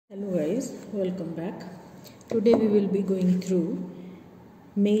Hello guys, welcome back. Today we will be going through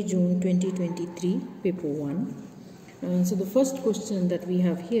May-June 2023 paper 1. So the first question that we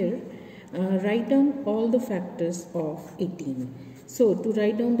have here, write down all the factors of 18. So to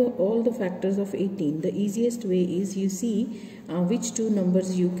write down all the factors of 18, the easiest way is you see which two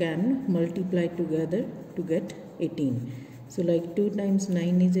numbers you can multiply together to get 18. So like 2 times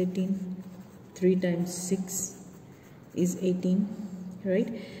 9 is 18, 3 times 6 is 18,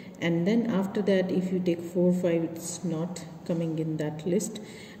 right? And then after that, if you take 4, 5, it's not coming in that list.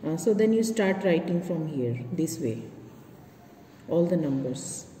 So then you start writing from here, this way. All the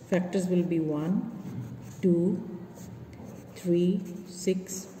numbers. Factors will be 1, 2, 3,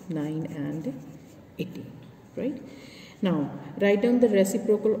 6, 9 and 18, right? Now, write down the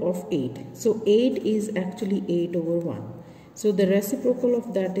reciprocal of 8. So 8 is actually 8 over 1. So the reciprocal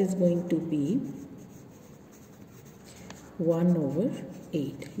of that is going to be 1 over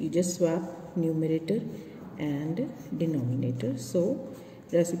 8. You just swap numerator and denominator. So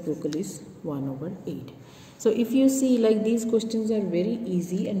reciprocal is 1 over 8. So if you see, like, these questions are very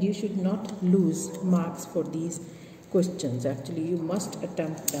easy and you should not lose marks for these questions. Actually, you must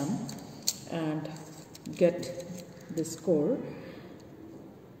attempt them and get the score.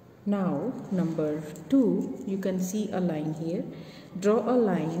 Now number 2, you can see a line here. Draw a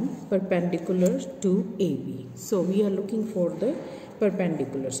line perpendicular to AB. So we are looking for the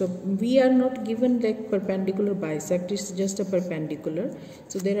perpendicular. So we are not given like perpendicular bisect, it's just a perpendicular.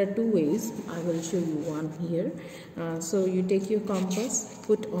 So there are two ways. I will show you one here. So you take your compass,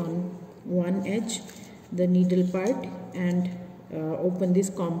 put on one edge the needle part and open this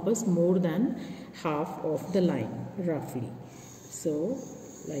compass more than half of the line roughly. So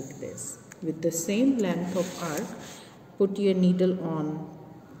like this, with the same length of arc, put your needle on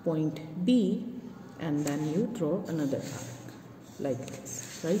point B and then you draw another arc like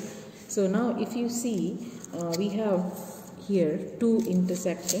this, right? So now if you see, we have here two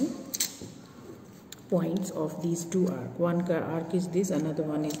intersecting points of these two arcs. One arc is this, another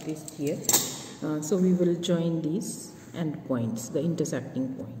one is this here. So we will join these end points, the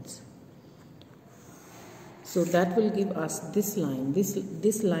intersecting points. So that will give us this line.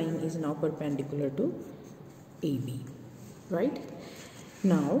 This line is now perpendicular to AB, right?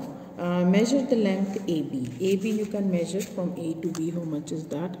 Now measure the length AB. AB you can measure from A to B. How much is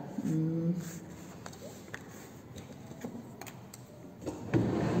that?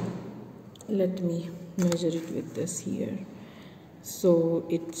 Let me measure it with this here. So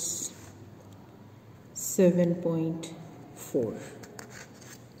it's 7.4.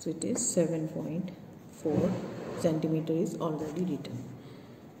 So it is 7.4 centimeter is already written.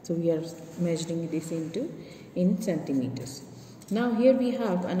 So we are measuring this in centimeters. Now here we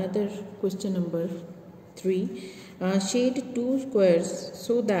have another question number 3. Shade two squares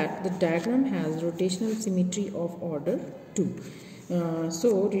so that the diagram has rotational symmetry of order 2.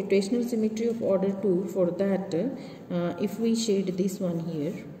 So rotational symmetry of order 2, for that if we shade this one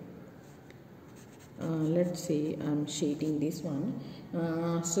here, let's say I'm shading this one,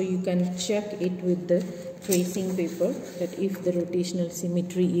 so you can check it with the tracing paper that if the rotational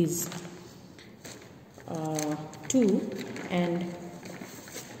symmetry is 2 and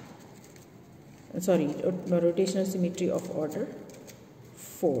rotational symmetry of order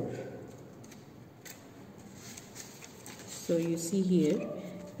 4. So you see here,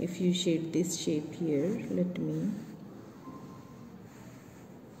 if you shade this shape here,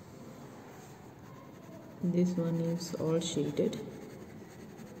 this one is all shaded,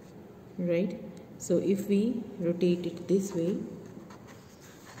 right? So if we rotate it this way,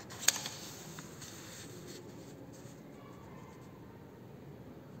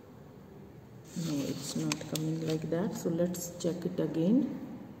 no, it's not coming like that. So let's check it again.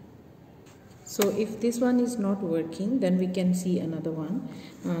 So if this one is not working, then we can see another one.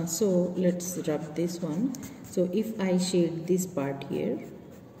 So let's rub this one. So if I shade this part here,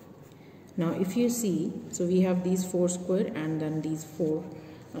 now if you see, so we have these 4 square and then these 4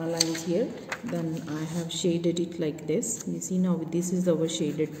 lines here. Then I have shaded it like this. You see now this is our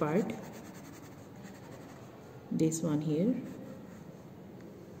shaded part. This one here.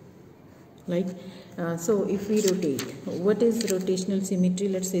 Like so if we rotate, what is rotational symmetry?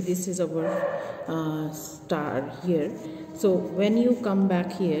 Let's say this is our star here. So when you come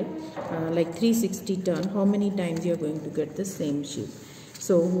back here, like 360 turn, how many times you are going to get the same shape?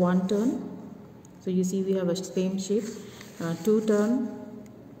 So 1 turn, so you see we have a same shape, 2 turn,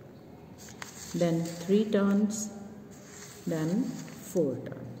 then 3 turns, then 4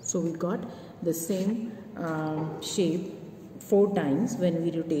 turns. So we got the same shape 4 times when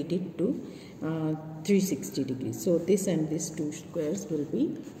we rotate it to 360 degrees. So this and these two squares will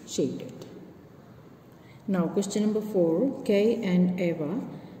be shaded. Now question number 4. Kay and Eva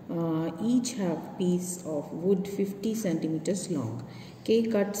each have piece of wood 50 centimeters long. Kay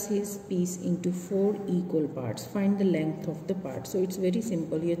cuts his piece into 4 equal parts. Find the length of the part. So it's very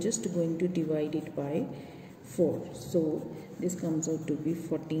simple. You're just going to divide it by 4. So this comes out to be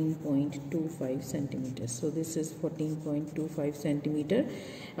 14.25 centimeters. So this is 14.25 centimeter.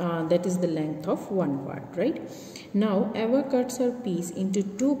 That is the length of one part, right? Now Eva cuts her piece into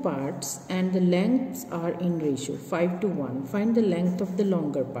 2 parts and the lengths are in ratio 5 to 1. Find the length of the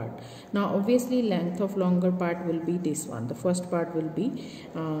longer part. Now obviously length of longer part will be this one. The first part will be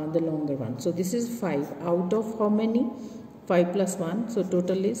the longer one. So this is 5 out of how many? 5 plus 1. So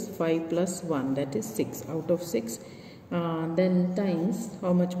total is 5 plus 1, that is 6 out of 6. Then times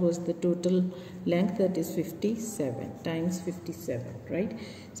how much was the total length, that is 57 times 57, right?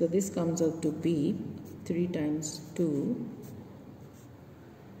 So this comes out to be 3 times 2,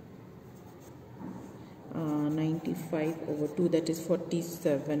 95 over 2, that is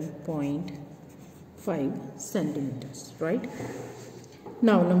 47.5 centimeters, right?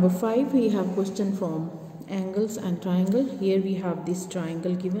 Now number 5, we have question from angles and triangle. Here we have this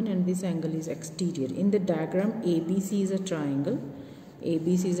triangle given and this angle is exterior. In the diagram, ABC is a triangle.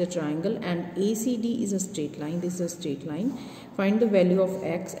 ABC is a triangle and ACD is a straight line. This is a straight line. Find the value of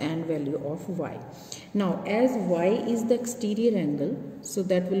X and value of Y. Now as Y is the exterior angle, so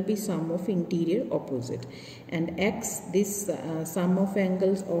that will be sum of interior opposite, and X, this sum of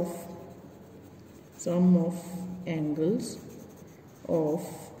angles of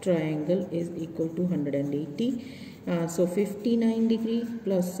triangle is equal to 180. So 59 degree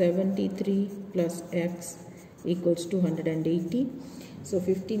plus 73 plus X equals to 180. So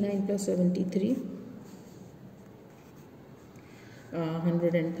 59 plus 73,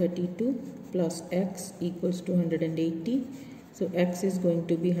 132 plus X equals to 180. So X is going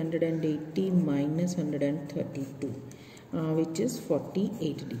to be 180 minus 132. Which is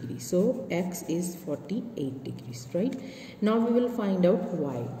 48 degrees. So X is 48 degrees, right? Now we will find out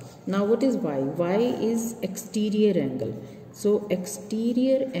Y. Now what is Y? Y is exterior angle. So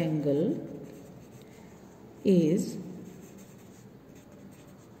exterior angle is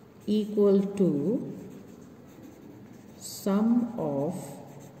equal to sum of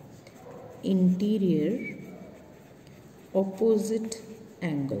interior opposite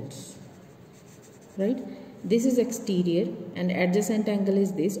angles, right? This is exterior and adjacent angle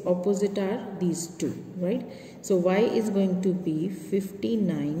is this, opposite are these two, right? So Y is going to be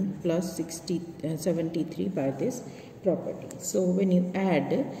 59 plus 73 by this property. So when you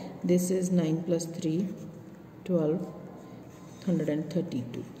add, this is 9 plus 3, 12,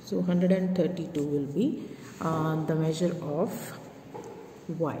 132. So 132 will be the measure of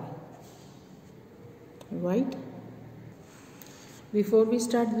Y, right? Before we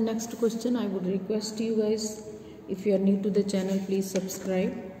start the next question, I would request you guys, if you are new to the channel, please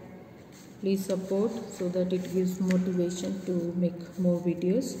subscribe, please support, so that it gives motivation to make more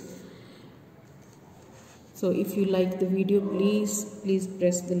videos. So if you like the video, please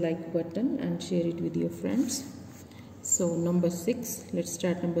press the like button and share it with your friends. So number 6, let's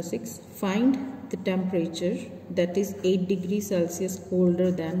start number 6. Find the temperature that is 8 degrees Celsius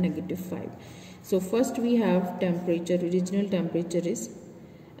colder than -5. So first we have temperature, original temperature is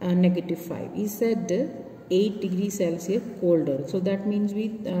 -5. He said 8 degrees Celsius colder. So that means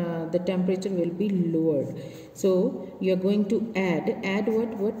the temperature will be lowered. So you are going to add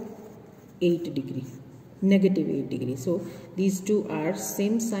what? 8 degree, -8 degree. So these two are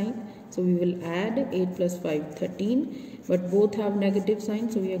same sign. So we will add 8 plus 5, 13. But both have negative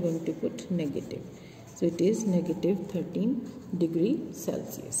sign. So we are going to put negative. So it is -13 degree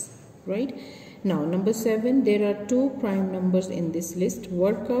Celsius, right? Now number 7, there are 2 prime numbers in this list.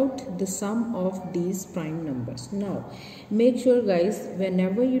 Work out the sum of these prime numbers. Now make sure guys,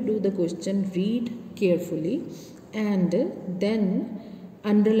 whenever you do the question, read carefully and then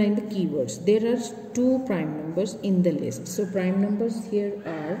underline the keywords. There are 2 prime numbers in the list. So prime numbers here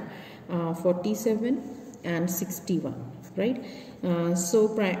are 47 and 61, right?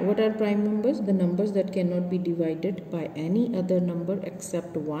 What are prime numbers? The numbers that cannot be divided by any other number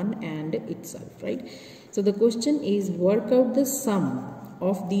except 1 and itself, right? So the question is, work out the sum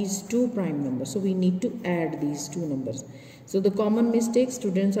of these 2 prime numbers. So we need to add these 2 numbers. So the common mistake,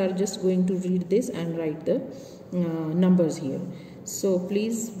 students are just going to read this and write the numbers here. So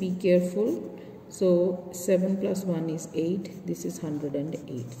please be careful. So 7 plus 1 is 8. This is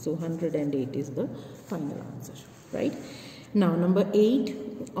 108. So 108 is the final answer, right? Now number 8,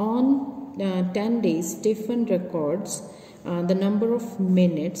 on 10 days Stephen records the number of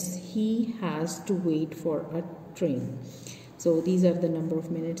minutes he has to wait for a train. So these are the number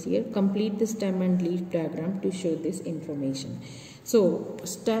of minutes here. Complete the stem and leaf diagram to show this information. So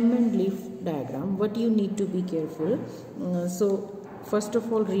stem and leaf diagram, what you need to be careful. So first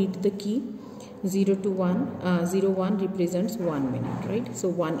of all, read the key. 0 to 1, 0 1 represents 1 minute, right? So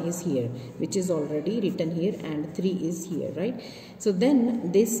 1 is here, which is already written here, and 3 is here, right? So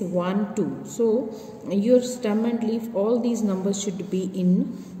then this 1 2, so your stem and leaf, all these numbers should be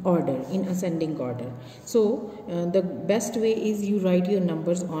in order, in ascending order. So the best way is you write your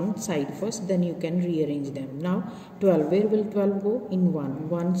numbers on side first, then you can rearrange them. Now 12, where will 12 go? In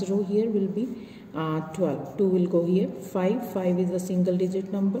 1 0 here will be 12, 2 will go here, 5 is a single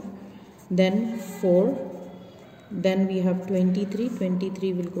digit number, then 4, then we have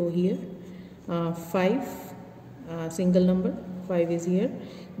 23 will go here, 5 single number, 5 is here,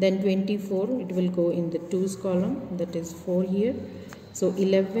 then 24 it will go in the 2's column, that is 4 here, so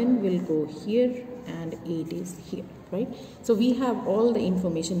 11 will go here, and 8 is here, right? So we have all the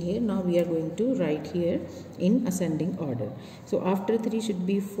information here. Now we are going to write here in ascending order. So after 3 should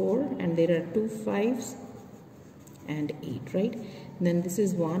be 4, and there are 2 5s and 8, right? Then this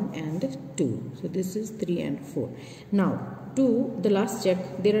is 1 and 2, so this is 3 and 4. Now 2, the last check,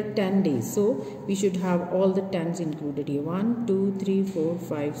 there are 10 days, so we should have all the 10s included here. 1 2 3 4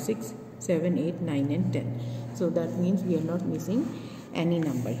 5 6 7 8 9 and 10. So that means we are not missing any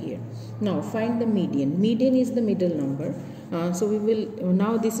number here. Now find the median. Median is the middle number. So we will,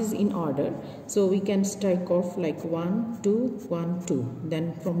 now this is in order, so we can strike off like 1 2 1 2,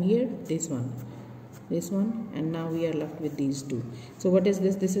 then from here this one, and now we are left with these two. So what is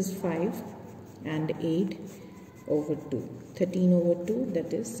this? This is 5 and 8 over 2, 13 over 2,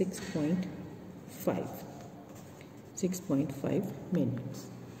 that is 6.5 minutes,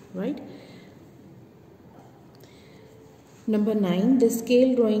 right? Number 9, the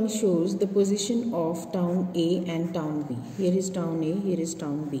scale drawing shows the position of town A and town B. Here is town A, here is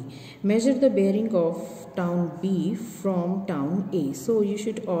town B. Measure the bearing of town B from town A. So you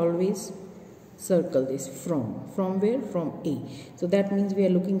should always circle this from where? From A. So that means we are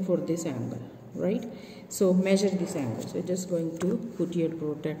looking for this angle, right? So measure this angle. So just going to put your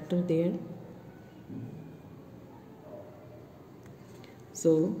protractor there.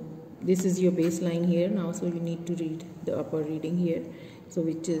 So this is your baseline here now, so you need to read the upper reading here, so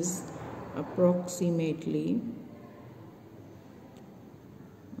which is approximately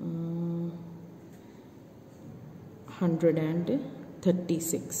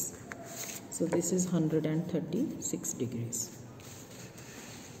 136. So this is 136 degrees.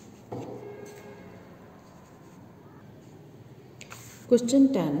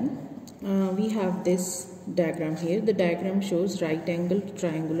 Question 10, we have this diagram here. The diagram shows right angle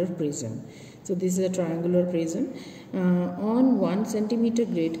triangular prism. So this is a triangular prism. On 1 centimeter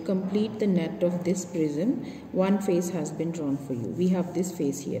grid, complete the net of this prism. One face has been drawn for you. We have this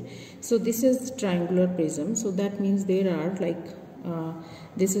face here. So this is triangular prism. So that means there are like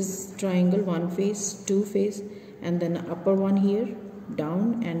this is triangle, one face, two face, and then upper one here,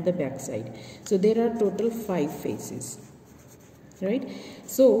 down, and the back side. So there are total 5 faces, right?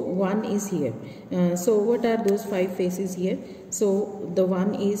 So one is here. So what are those 5 faces here? So the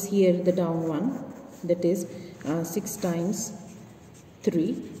one is here, the down one, that is 6 times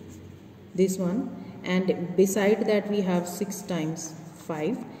 3, this one, and beside that we have 6 times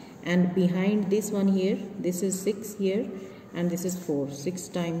 5, and behind this one here, this is 6 here, and this is 4, 6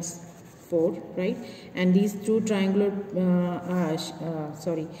 times 4, right? And these two triangular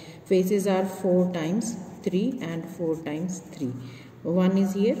faces are 4 times 3 and 4 times 3. One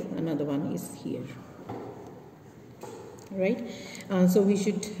is here, another one is here, right? So we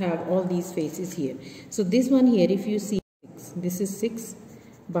should have all these faces here. So this one here, if you see, this is 6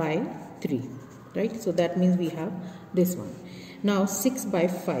 by 3, right? So that means we have this one. Now 6 by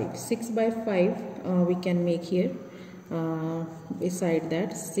 5. 6 by 5 we can make here. Beside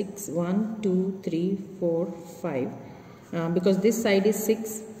that 6, 1, 2, 3, 4, 5, because this side is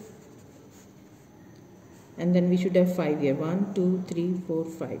 6, and then we should have 5 here, 1, 2, 3, 4,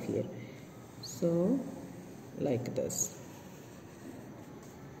 5 here. So like this.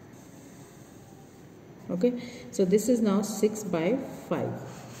 Okay, so this is now 6 by 5.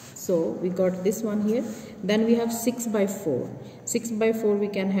 So we got this one here. Then we have 6 by 4. 6 by 4 we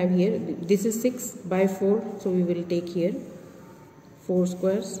can have here. This is 6 by 4. So we will take here 4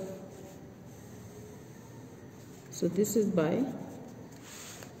 squares. So this is by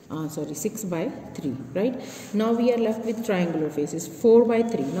 6 by 3, right? Now we are left with triangular faces, 4 by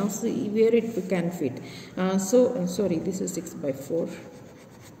 3. Now see where it can fit. This is 6 by 4.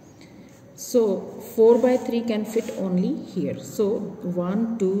 So 4 by 3 can fit only here. So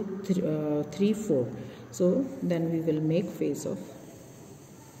 1, 2, 3, 4. So then we will make face of.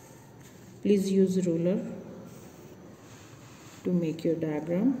 Please use ruler to make your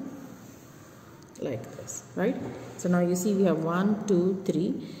diagram like this, right? So now you see we have 1, 2,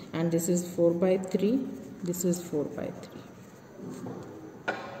 3, and this is 4 by 3. This is 4 by 3.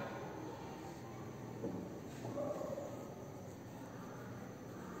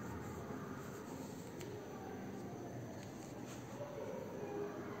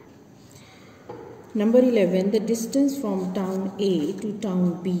 Number 11, the distance from town A to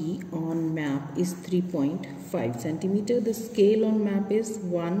town B on map is 3.5 centimeter. The scale on map is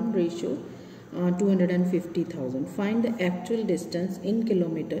 1:250,000. Find the actual distance in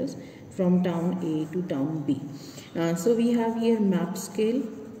kilometers from town A to town B. So we have here map scale,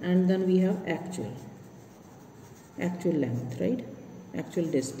 and then we have actual length, right? Actual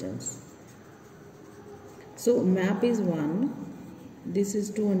distance. So map is 1. This is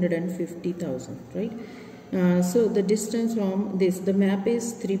 250,000, right? So the distance from this, the map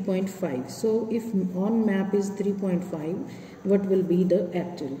is 3.5. So if on map is 3.5, what will be the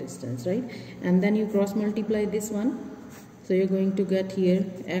actual distance, right? And then you cross multiply this one. So you're going to get here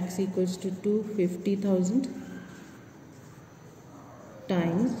x equals to 250,000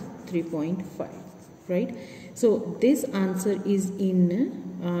 times 3.5, right? So this answer is in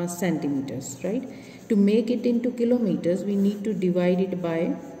centimeters, right? To make it into kilometers, we need to divide it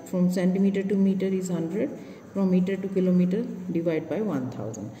by, from centimeter to meter is 100, from meter to kilometer divide by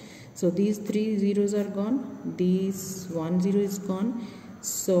 1000. So these 3 zeros are gone, this 1 0 is gone.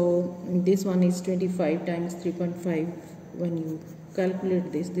 So this one is 25 times 3.5. When you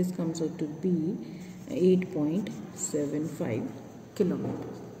calculate this, this comes out to be 8.75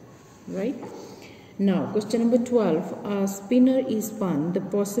 kilometers, right? Now, question number 12. A spinner is spun. The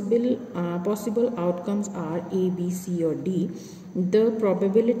possible outcomes are A, B, C, or D. The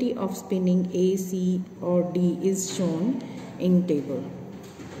probability of spinning A, C, or D is shown in table.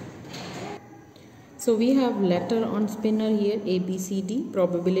 So we have letter on spinner here, A, B, C, D.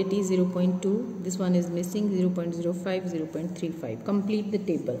 Probability 0.2. This one is missing, 0.05, 0.35. Complete the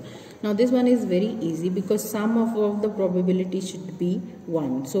table. Now this one is very easy because sum of all the probability should be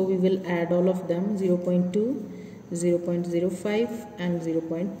 1. So we will add all of them, 0.2, 0.05 and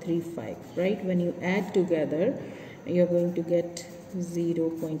 0.35. Right? When you add together, you are going to get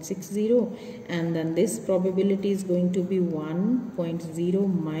 0.60, and then this probability is going to be 1.0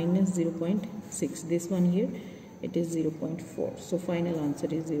 minus 0.6. This one here, it is 0.4. So final answer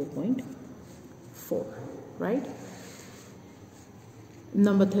is 0.4, right?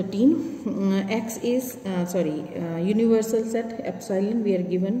 Number 13, x is universal set epsilon. We are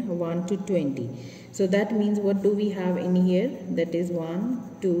given 1 to 20. So that means what do we have in here? That is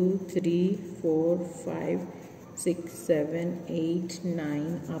 1, 2, 3, 4, 5, 6, 7, 8,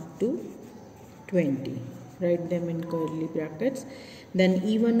 9 up to 20. Write them in curly brackets. Then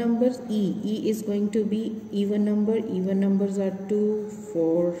even numbers, E is going to be even number. Even numbers are 2,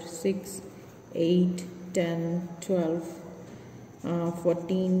 4, 6, 8, 10, 12,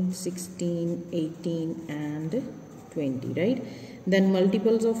 14, 16, 18 and 20, right? Then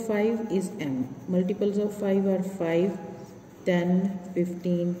multiples of 5 is M. Multiples of 5 are 5, 10,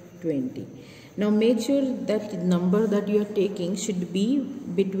 15, 20. Now make sure that number that you are taking should be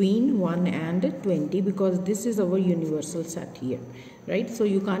between 1 and 20 because this is our universal set here, right? So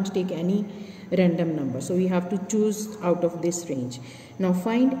you can't take any random number. So we have to choose out of this range. Now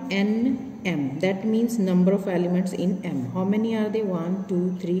find NM. That means number of elements in M. How many are they? 1,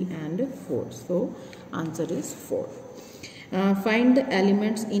 2, 3 and 4. So answer is 4. Find the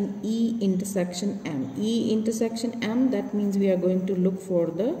elements in E intersection M. E intersection M, that means we are going to look for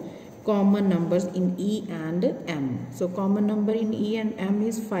the common numbers in E and M. So common number in E and M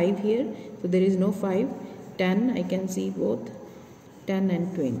is 5 here. So there is no 5. 10, I can see both 10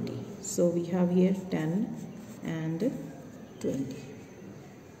 and 20. So we have here 10 and 20.